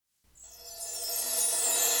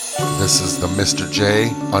This is the Mr. J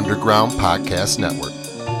Underground Podcast Network.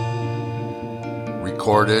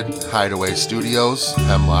 Recorded Hideaway Studios,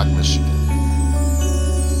 Hemlock, Michigan.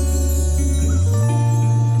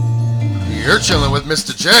 You're chilling with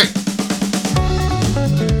Mr. J.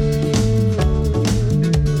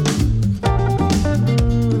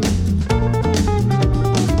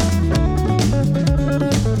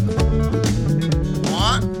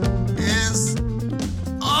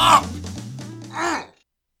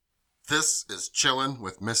 This is Chillin'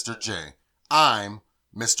 with Mr. J. I'm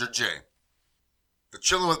Mr. J. The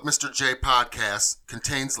Chillin' with Mr. J podcast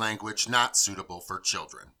contains language not suitable for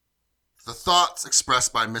children. The thoughts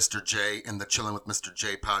expressed by Mr. J in the Chillin' with Mr.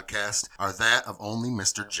 J podcast are that of only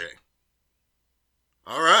Mr. J.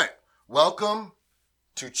 All right, welcome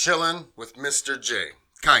to Chillin' with Mr. J.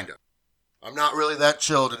 Kinda. I'm not really that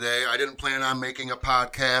chill today. I didn't plan on making a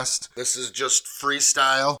podcast. This is just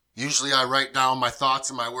freestyle. Usually I write down my thoughts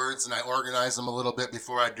and my words and I organize them a little bit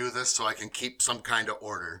before I do this so I can keep some kind of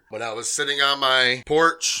order. But I was sitting on my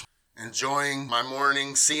porch enjoying my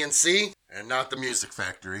morning C&C and not the Music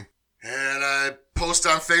Factory. And I post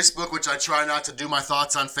on Facebook, which I try not to do my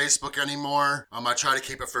thoughts on Facebook anymore. I try to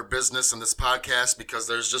keep it for business in this podcast because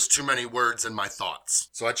there's just too many words in my thoughts.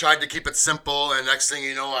 So I tried to keep it simple, and next thing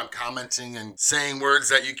you know, I'm commenting and saying words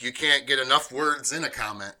that you can't get enough words in a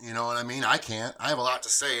comment. You know what I mean? I can't. I have a lot to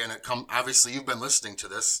say, and obviously you've been listening to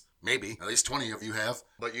this. Maybe. At least 20 of you have.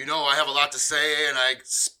 But you know I have a lot to say and I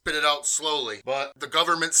spit it out slowly. But the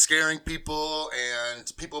government scaring people and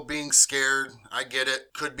people being scared, I get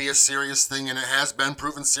it. Could be a serious thing and it has been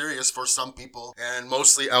proven serious for some people. And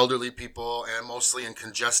mostly elderly people and mostly in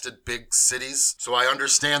congested big cities. So I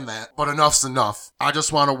understand that. But enough's enough. I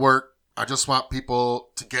just want to work. I just want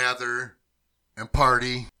people to gather and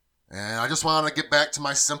party. And I just want to get back to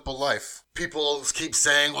my simple life. People keep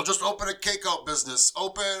saying, well, just open a cake-out business.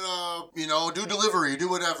 Do delivery, do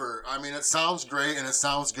whatever. I mean, it sounds great and it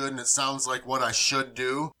sounds good and it sounds like what I should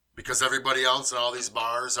do because everybody else in all these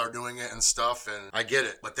bars are doing it and stuff, and I get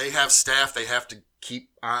it. But they have staff they have to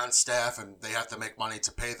keep on staff and they have to make money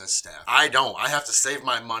to pay this staff. I don't. I have to save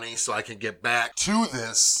my money so I can get back to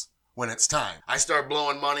this when it's time. I start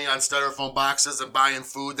blowing money on styrofoam boxes and buying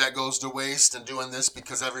food that goes to waste and doing this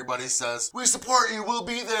because everybody says, we support you, we'll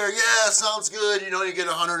be there. Yeah, sounds good. You get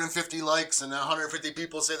 150 likes and 150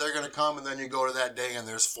 people say they're going to come and then you go to that day and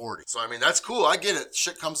there's 40. So, that's cool. I get it.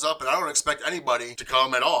 Shit comes up and I don't expect anybody to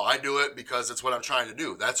come at all. I do it because it's what I'm trying to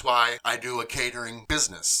do. That's why I do a catering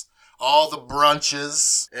business. All the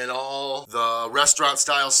brunches and all the restaurant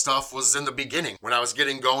style stuff was in the beginning when I was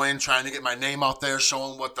getting going, trying to get my name out there,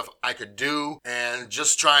 showing what I could do, and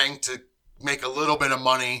just trying to make a little bit of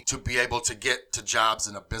money to be able to get to jobs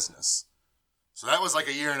in a business. So that was like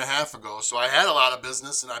a year and a half ago. So I had a lot of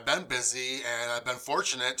business and I've been busy and I've been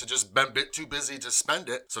fortunate to just been a bit too busy to spend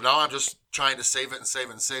it. So now I'm just trying to save it and save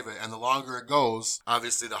it and save it. And the longer it goes,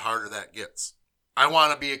 obviously the harder that gets. I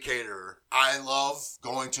want to be a caterer. I love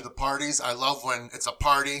going to the parties. I love when it's a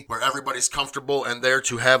party where everybody's comfortable and there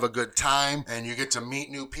to have a good time and you get to meet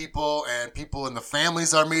new people and people in the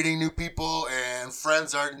families are meeting new people and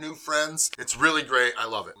friends are new friends. It's really great. I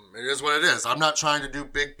love it. It is what it is. I'm not trying to do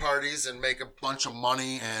big parties and make a bunch of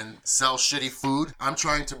money and sell shitty food. I'm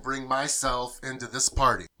trying to bring myself into this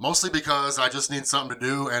party. Mostly because I just need something to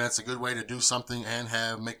do and it's a good way to do something and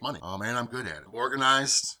make money. Oh man, I'm good at it. I'm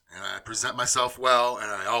organized. And I present myself well,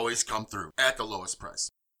 and I always come through at the lowest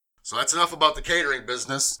price. So that's enough about the catering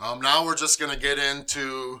business. Now we're just going to get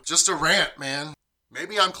into just a rant, man.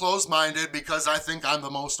 Maybe I'm closed-minded because I think I'm the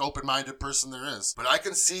most open-minded person there is. But I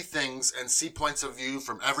can see things and see points of view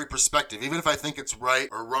from every perspective, even if I think it's right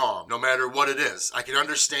or wrong, no matter what it is. I can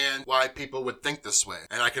understand why people would think this way.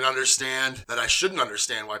 And I can understand that I shouldn't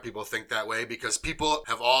understand why people think that way because people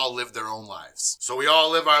have all lived their own lives. So we all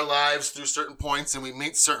live our lives through certain points and we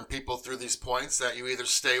meet certain people through these points that you either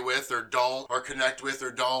stay with or don't, or connect with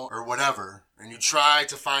or don't, or whatever. And you try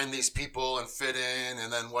to find these people and fit in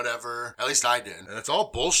and then whatever. At least I did. And it's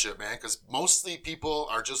all bullshit, man, because mostly people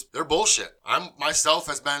are they're bullshit. Myself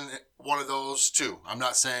has been one of those too. I'm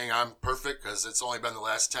not saying I'm perfect because it's only been the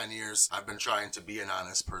last 10 years I've been trying to be an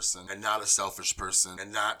honest person and not a selfish person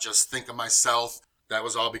and not just think of myself. That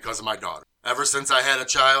was all because of my daughter. Ever since I had a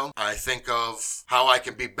child, I think of how I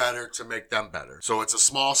can be better to make them better. So it's a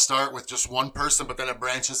small start with just one person, but then it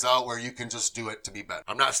branches out where you can just do it to be better.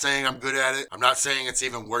 I'm not saying I'm good at it. I'm not saying it's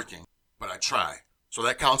even working, but I try. So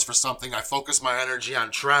that counts for something. I focus my energy on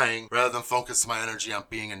trying rather than focus my energy on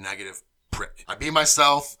being a negative prick. I be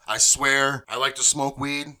myself. I swear. I like to smoke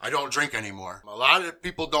weed. I don't drink anymore. A lot of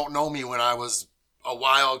people don't know me when I was a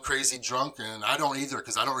wild, crazy drunk, and I don't either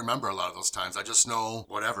because I don't remember a lot of those times. I just know,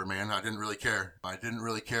 whatever, man, I didn't really care. I didn't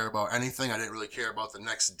really care about anything. I didn't really care about the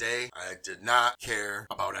next day. I did not care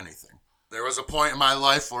about anything. There was a point in my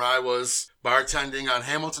life where I was bartending on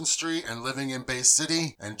Hamilton Street and living in Bay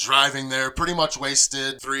City and driving there pretty much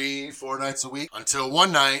wasted 3-4 nights a week until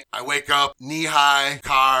one night I wake up knee-high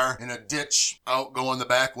car in a ditch out going the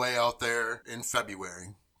back way out there in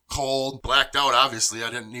February. Cold, blacked out, obviously. I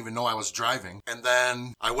didn't even know I was driving. And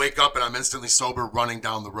then I wake up and I'm instantly sober running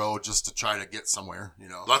down the road just to try to get somewhere,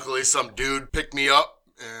 Luckily, some dude picked me up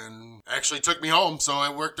and actually took me home, so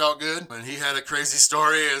it worked out good. And he had a crazy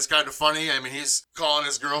story. It's kind of funny. I mean, he's calling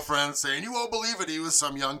his girlfriend saying, "You won't believe it, he was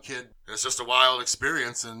some young kid." It's just a wild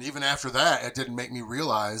experience, and even after that, it didn't make me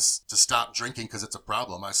realize to stop drinking because it's a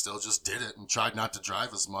problem. I still just did it and tried not to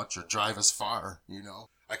drive as much or drive as far,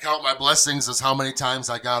 I count my blessings as how many times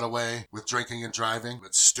I got away with drinking and driving.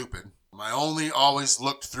 It's stupid. I only always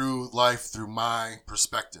looked through life through my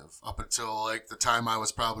perspective up until the time I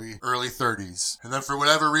was probably early 30s. And then for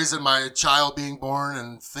whatever reason, my child being born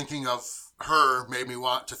and thinking of her made me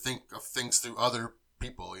want to think of things through other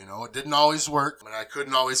people, It didn't always work, and I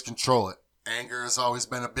couldn't always control it. Anger has always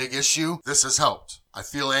been a big issue. This has helped. I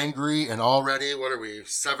feel angry, and already,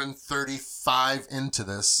 7:35 into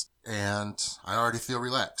this, and I already feel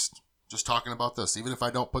relaxed. Just talking about this. Even if I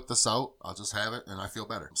don't put this out, I'll just have it and I feel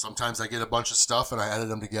better. Sometimes I get a bunch of stuff and I edit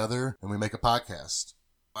them together and we make a podcast.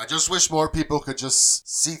 I just wish more people could just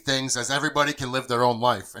see things as everybody can live their own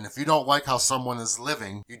life. And if you don't like how someone is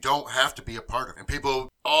living, you don't have to be a part of it. And people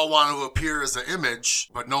all want to appear as an image,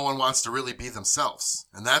 but no one wants to really be themselves.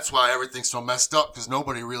 And that's why everything's so messed up, because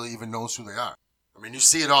nobody really even knows who they are. I mean, you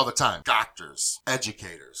see it all the time. Doctors,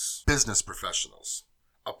 educators, business professionals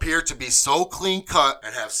appear to be so clean cut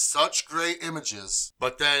and have such great images,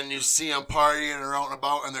 but then you see them partying and out and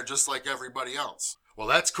about and they're just like everybody else. Well,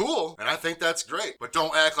 that's cool, and I think that's great, but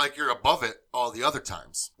don't act like you're above it all the other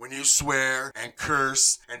times. When you swear and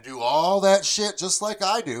curse and do all that shit just like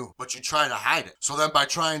I do, but you try to hide it. So then by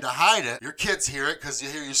trying to hide it, your kids hear it because you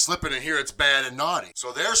hear you slipping and hear it's bad and naughty.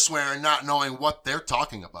 So they're swearing not knowing what they're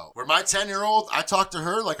talking about. Where my 10-year-old, I talk to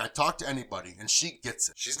her like I talk to anybody, and she gets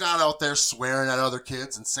it. She's not out there swearing at other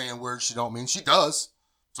kids and saying words she don't mean. She does,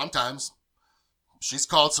 sometimes. She's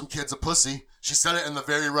called some kids a pussy. She said it in the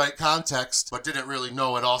very right context, but didn't really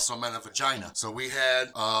know it also meant a vagina. So we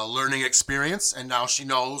had a learning experience, and now she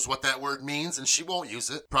knows what that word means, and she won't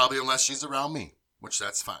use it, probably unless she's around me, which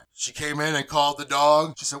that's fine. She came in and called the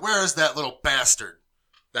dog. She said, "Where is that little bastard?"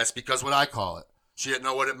 That's because what I call it. She didn't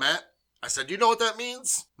know what it meant. I said, "Do you know what that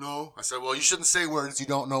means?" "No." I said, "Well, you shouldn't say words you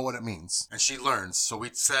don't know what it means." And she learns. So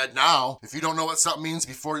we said, now, if you don't know what something means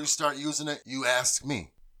before you start using it, you ask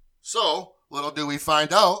me. So, little do we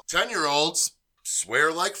find out, 10-year-olds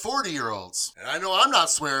swear like 40-year-olds. And I know I'm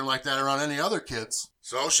not swearing like that around any other kids.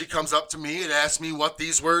 So she comes up to me and asks me what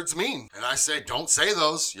these words mean. And I say, "Don't say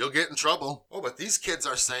those. You'll get in trouble." "Oh, but these kids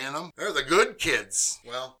are saying them. They're the good kids."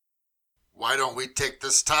 Well, why don't we take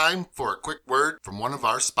this time for a quick word from one of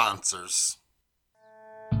our sponsors?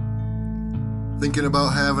 Thinking about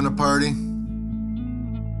having a party?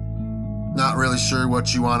 Not really sure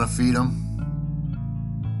what you want to feed them?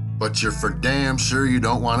 But you're for damn sure you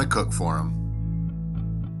don't want to cook for them.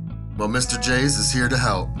 Well, Mr. J's is here to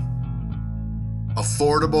help.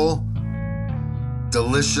 Affordable,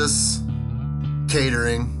 delicious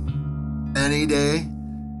catering, any day,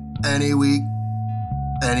 any week,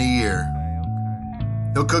 any year.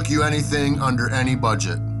 He'll cook you anything under any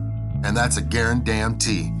budget, and that's a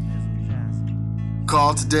guarantee.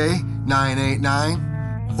 Call today,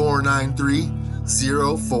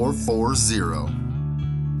 989-493-0440.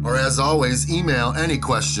 Or as always, email any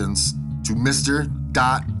questions to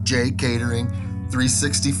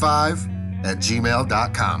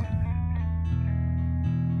mr.jcatering365@gmail.com.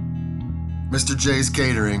 Mr. J's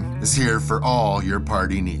Catering is here for all your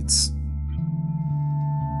party needs.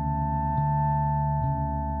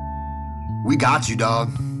 We got you, dog.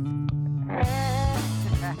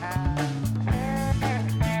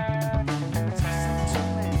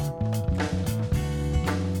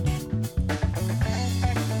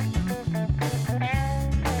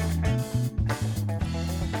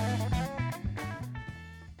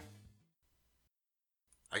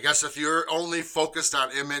 I guess if you're only focused on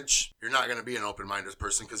image, you're not going to be an open-minded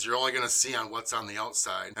person because you're only going to see on what's on the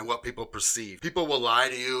outside and what people perceive. People will lie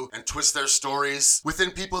to you and twist their stories within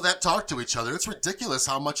people that talk to each other. It's ridiculous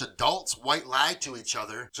how much adults white lie to each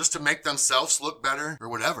other just to make themselves look better or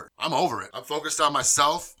whatever. I'm over it. I'm focused on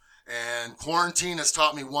myself And quarantine has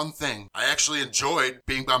taught me one thing. I actually enjoyed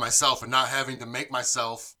being by myself and not having to make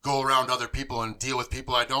myself go around other people and deal with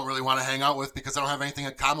people I don't really want to hang out with because I don't have anything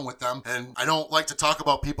in common with them. And I don't like to talk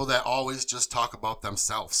about people that always just talk about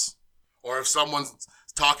themselves. Or if someone's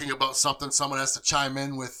talking about something, someone has to chime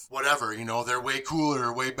in with whatever, they're way cooler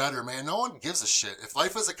or way better, man. No one gives a shit. If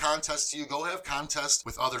life is a contest to you, go have contests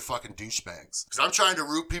with other fucking douchebags. Because I'm trying to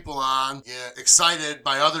root people on, get excited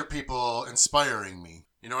by other people inspiring me.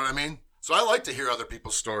 You know what I mean? So I like to hear other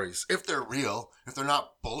people's stories, if they're real, if they're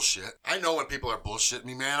not bullshit. I know when people are bullshitting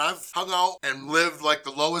me, man. I've hung out and lived like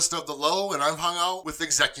the lowest of the low, and I've hung out with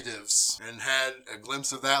executives and had a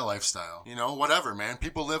glimpse of that lifestyle. Whatever, man.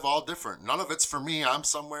 People live all different. None of it's for me. I'm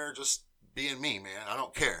somewhere just being me, man. I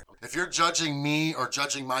don't care. If you're judging me or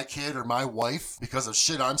judging my kid or my wife because of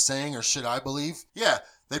shit I'm saying or shit I believe, yeah,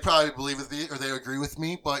 they probably believe with me or they agree with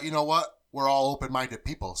me, but you know what? We're all open-minded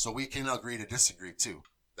people, so we can agree to disagree too.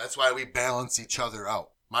 That's why we balance each other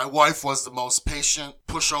out. My wife was the most patient,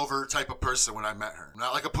 pushover type of person when I met her.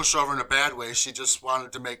 Not like a pushover in a bad way. She just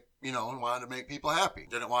wanted to make people happy.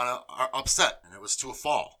 Didn't want to upset, and it was to a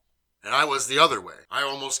fall. And I was the other way. I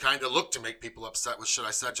almost kind of looked to make people upset with shit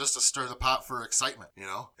I said just to stir the pot for excitement,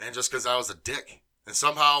 and just because I was a dick. And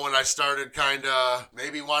somehow when I started kind of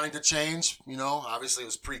maybe wanting to change, obviously it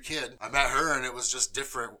was pre-kid, I met her and it was just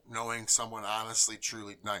different knowing someone honestly,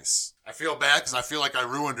 truly nice. I feel bad because I feel like I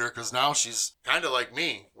ruined her because now she's kind of like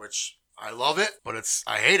me, which I love it, but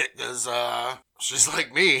I hate it because she's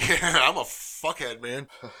like me. I'm a fuckhead, man.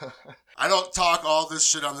 I don't talk all this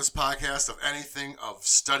shit on this podcast of anything of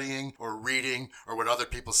studying or reading or what other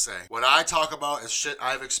people say. What I talk about is shit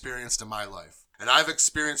I've experienced in my life. And I've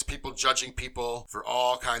experienced people judging people for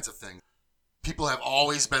all kinds of things. People have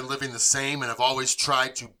always been living the same and have always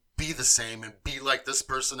tried to be the same and be like this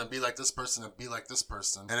person and be like this person and be like this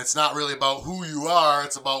person. And it's not really about who you are,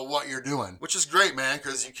 it's about what you're doing. Which is great, man,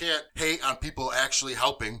 because you can't hate on people actually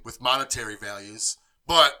helping with monetary values.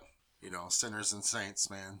 But, sinners and saints,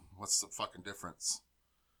 man, what's the fucking difference?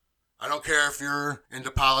 I don't care if you're into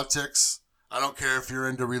politics. I don't care if you're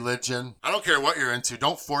into religion. I don't care what you're into.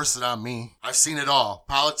 Don't force it on me. I've seen it all.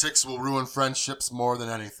 Politics will ruin friendships more than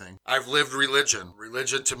anything. I've lived religion.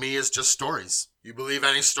 Religion to me is just stories. You believe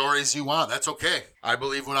any stories you want. That's okay. I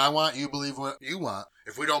believe what I want. You believe what you want.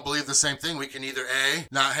 If we don't believe the same thing, we can either A,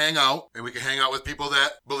 not hang out, and we can hang out with people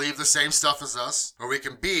that believe the same stuff as us, or we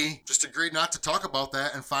can B, just agree not to talk about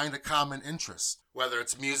that and find a common interest. Whether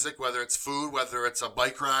it's music, whether it's food, whether it's a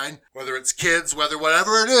bike ride, whether it's kids,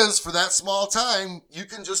 whatever it is for that small time, you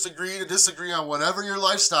can just agree to disagree on whatever your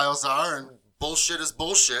lifestyles are, and bullshit is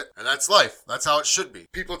bullshit, and that's life. That's how it should be.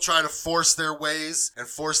 People try to force their ways and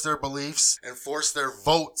force their beliefs and force their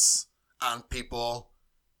votes on people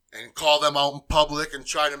and call them out in public and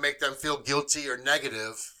try to make them feel guilty or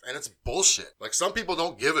negative, and it's bullshit. Like, some people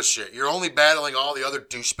don't give a shit. You're only battling all the other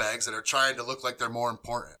douchebags that are trying to look like they're more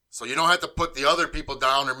important. So you don't have to put the other people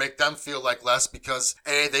down or make them feel like less because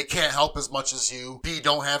A, they can't help as much as you, B,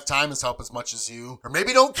 don't have time to help as much as you, or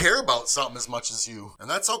maybe don't care about something as much as you. And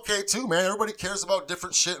that's okay too, man. Everybody cares about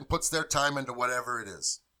different shit and puts their time into whatever it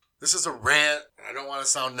is. This is a rant, and I don't want to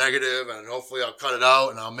sound negative, and hopefully I'll cut it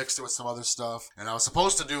out, and I'll mix it with some other stuff. And I was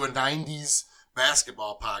supposed to do a 90s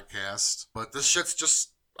basketball podcast, but this shit's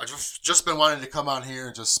I've just been wanting to come on here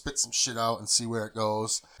and just spit some shit out and see where it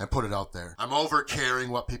goes and put it out there. I'm over caring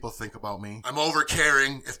what people think about me. I'm over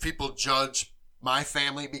caring if people judge my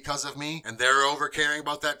family because of me, and they're over caring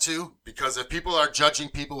about that too. Because if people are judging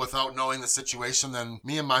people without knowing the situation, then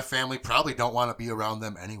me and my family probably don't want to be around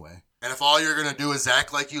them anyway. And if all you're going to do is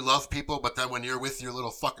act like you love people, but then when you're with your little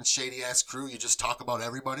fucking shady-ass crew, you just talk about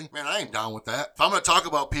everybody, man, I ain't down with that. If I'm going to talk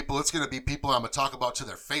about people, it's going to be people I'm going to talk about to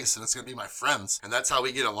their face, and it's going to be my friends. And that's how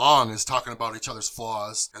we get along, is talking about each other's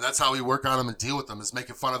flaws. And that's how we work on them and deal with them, is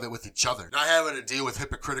making fun of it with each other. Not having to deal with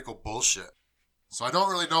hypocritical bullshit. So I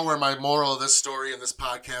don't really know where my moral of this story and this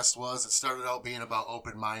podcast was. It started out being about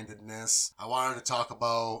open-mindedness. I wanted to talk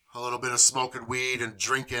about a little bit of smoking weed and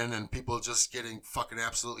drinking and people just getting fucking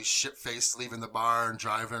absolutely shit-faced leaving the bar and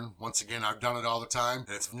driving. Once again, I've done it all the time,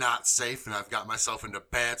 and it's not safe, and I've got myself into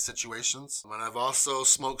bad situations. And I've also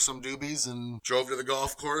smoked some doobies and drove to the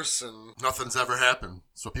golf course, and nothing's ever happened.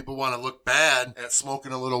 So people want to look bad at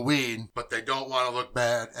smoking a little weed, but they don't want to look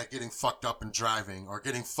bad at getting fucked up and driving, or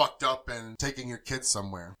getting fucked up and taking your kids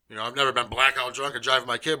somewhere. I've never been blackout drunk and driving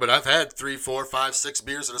my kid, but I've had 3, 4, 5, 6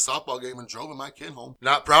 beers at a softball game and drove my kid home.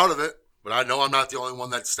 Not proud of it, but I know I'm not the only one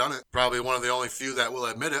that's done it. Probably one of the only few that will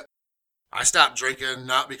admit it. I stopped drinking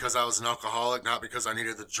not because I was an alcoholic, not because I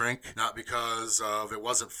needed the drink, not because of it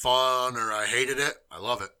wasn't fun or I hated it. I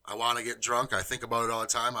love it. I want to get drunk. I think about it all the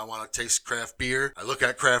time. I want to taste craft beer. I look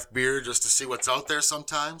at craft beer just to see what's out there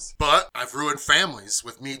sometimes. But I've ruined families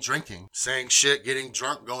with me drinking, saying shit, getting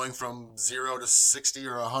drunk, going from 0 to 60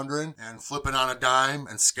 or 100 and flipping on a dime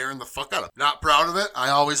and scaring the fuck out of it. Not proud of it. I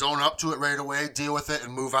always own up to it right away, deal with it,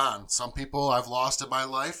 and move on. Some people I've lost in my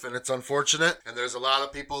life, and it's unfortunate. And there's a lot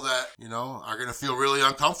of people that, are going to feel really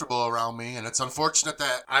uncomfortable around me. And it's unfortunate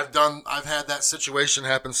that I've had that situation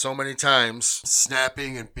happen so many times.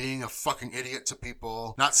 Snapping and being a fucking idiot to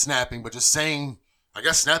people. Not snapping, but just saying, I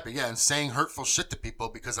guess snapping, yeah, and saying hurtful shit to people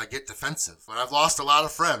because I get defensive. But I've lost a lot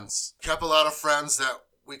of friends. Kept a lot of friends that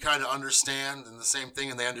we kind of understand and the same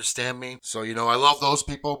thing, and they understand me. So, I love those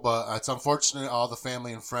people, but it's unfortunate, all the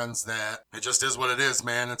family and friends, that it just is what it is,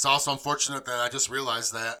 man. It's also unfortunate that I just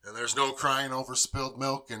realized that, and there's no crying over spilled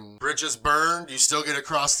milk, and bridges burned, you still get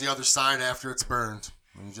across the other side after it's burned.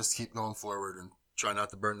 And you just keep going forward and try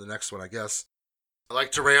not to burn the next one, I guess. I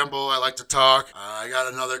like to ramble. I like to talk. I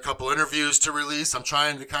got another couple interviews to release. I'm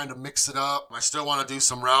trying to kind of mix it up. I still want to do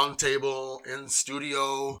some round table in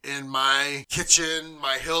studio, in my kitchen,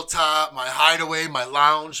 my hilltop, my hideaway, my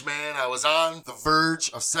lounge, man. I was on the verge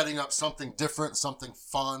of setting up something different, something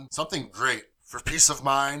fun, something great. For peace of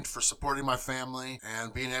mind, for supporting my family,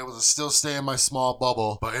 and being able to still stay in my small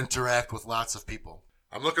bubble, but interact with lots of people.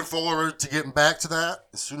 I'm looking forward to getting back to that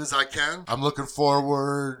as soon as I can. I'm looking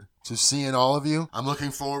forward to seeing all of you. I'm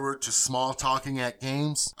looking forward to small talking at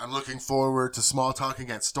games. I'm looking forward to small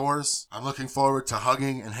talking at stores. I'm looking forward to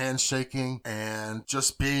hugging and handshaking and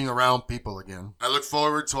just being around people again. I look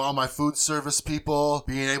forward to all my food service people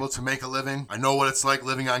being able to make a living. I know what it's like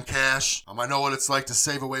living on cash. I know what it's like to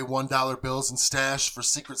save away $1 bills and stash for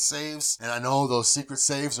secret saves. And I know those secret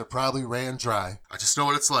saves are probably ran dry. I just know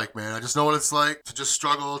what it's like, man. I just know what it's like to just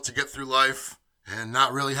struggle to get through life and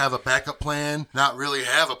not really have a backup plan, not really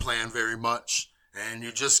have a plan very much, and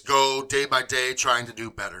you just go day by day trying to do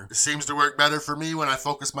better. It seems to work better for me when I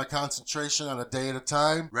focus my concentration on a day at a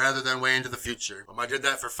time rather than way into the future. I did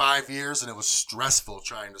that for 5 years, and it was stressful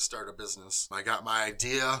trying to start a business. I got my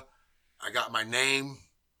idea, I got my name,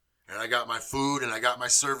 and I got my food, and I got my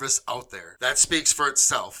service out there. That speaks for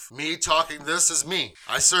itself. Me talking this is me.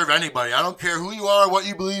 I serve anybody. I don't care who you are, what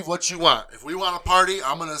you believe, what you want. If we want a party,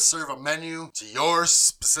 I'm going to serve a menu to your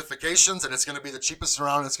specifications, and it's going to be the cheapest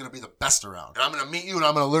around, and it's going to be the best around. And I'm going to meet you, and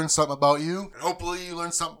I'm going to learn something about you, and hopefully you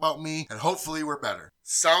learn something about me, and hopefully we're better.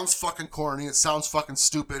 Sounds fucking corny, it sounds fucking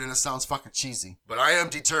stupid, and it sounds fucking cheesy. But I am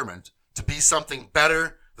determined to be something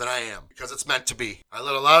better than I am, because it's meant to be. I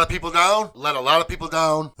let a lot of people down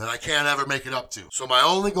that I can't ever make it up to. So my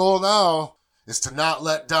only goal now is to not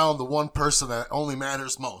let down the one person that only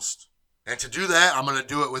matters most. And to do that, I'm going to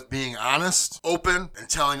do it with being honest, open, and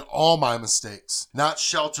telling all my mistakes. Not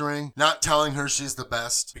sheltering, not telling her she's the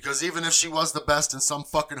best. Because even if she was the best in some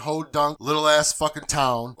fucking ho-dunk little ass fucking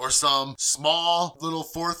town, or some small little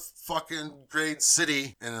fourth fucking grade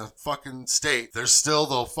city in a fucking state, there's still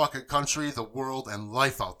the fucking country, the world, and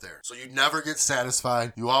life out there. So you never get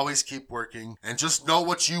satisfied. You always keep working, and just know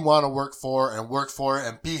what you want to work for it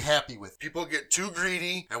and be happy with. People get too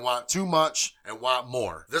greedy and want too much and want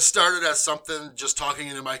more. This started as something just talking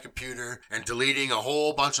into my computer and deleting a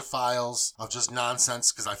whole bunch of files of just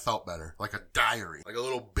nonsense because I felt better. Like a diary, like a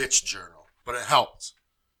little bitch journal. But it helped.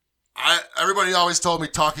 Everybody always told me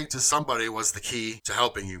talking to somebody was the key to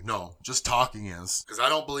helping you. No, just talking is. Because I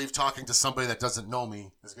don't believe talking to somebody that doesn't know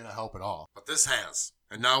me is going to help at all. But this has.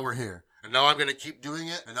 And now we're here. And now I'm going to keep doing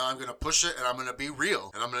it. And now I'm going to push it. And I'm going to be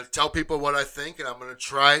real. And I'm going to tell people what I think. And I'm going to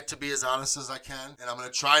try to be as honest as I can. And I'm going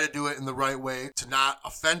to try to do it in the right way to not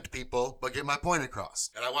offend people, but get my point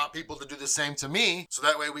across. And I want people to do the same to me, so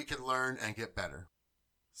that way we can learn and get better.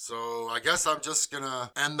 So I guess I'm just going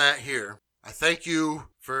to end that here. I thank you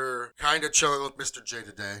for kind of chilling with Mr. J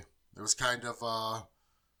today. It was kind of, I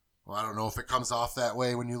don't know if it comes off that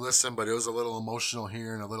way when you listen, but it was a little emotional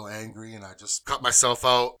here and a little angry, and I just cut myself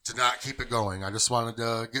out to not keep it going. I just wanted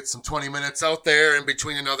to get some 20 minutes out there in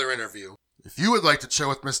between another interview. If you would like to chill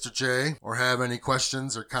with Mr. J or have any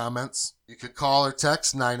questions or comments, you could call or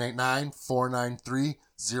text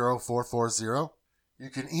 989-493-0440. You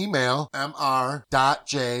can email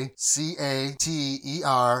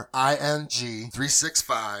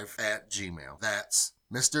mr.jcatering365@gmail. That's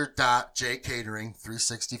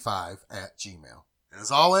mr.jcatering365@gmail. And as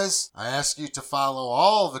always, I ask you to follow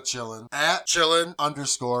all the chillin' at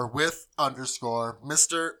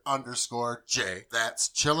chillin_with_Mr_J. That's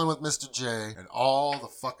chillin' with Mr. J and all the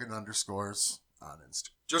fucking underscores on Instagram.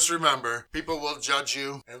 Just remember, people will judge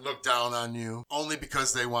you and look down on you only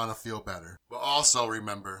because they want to feel better. But also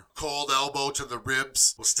remember, cold elbow to the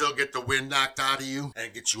ribs will still get the wind knocked out of you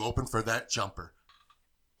and get you open for that jumper.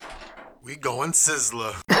 We going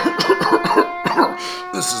sizzler.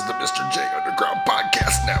 This is the Mr. J Underground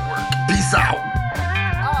Podcast Network. Peace out.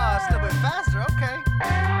 It's a little bit faster, okay.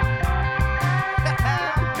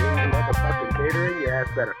 Motherfucking catering, your ass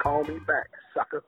better call me back.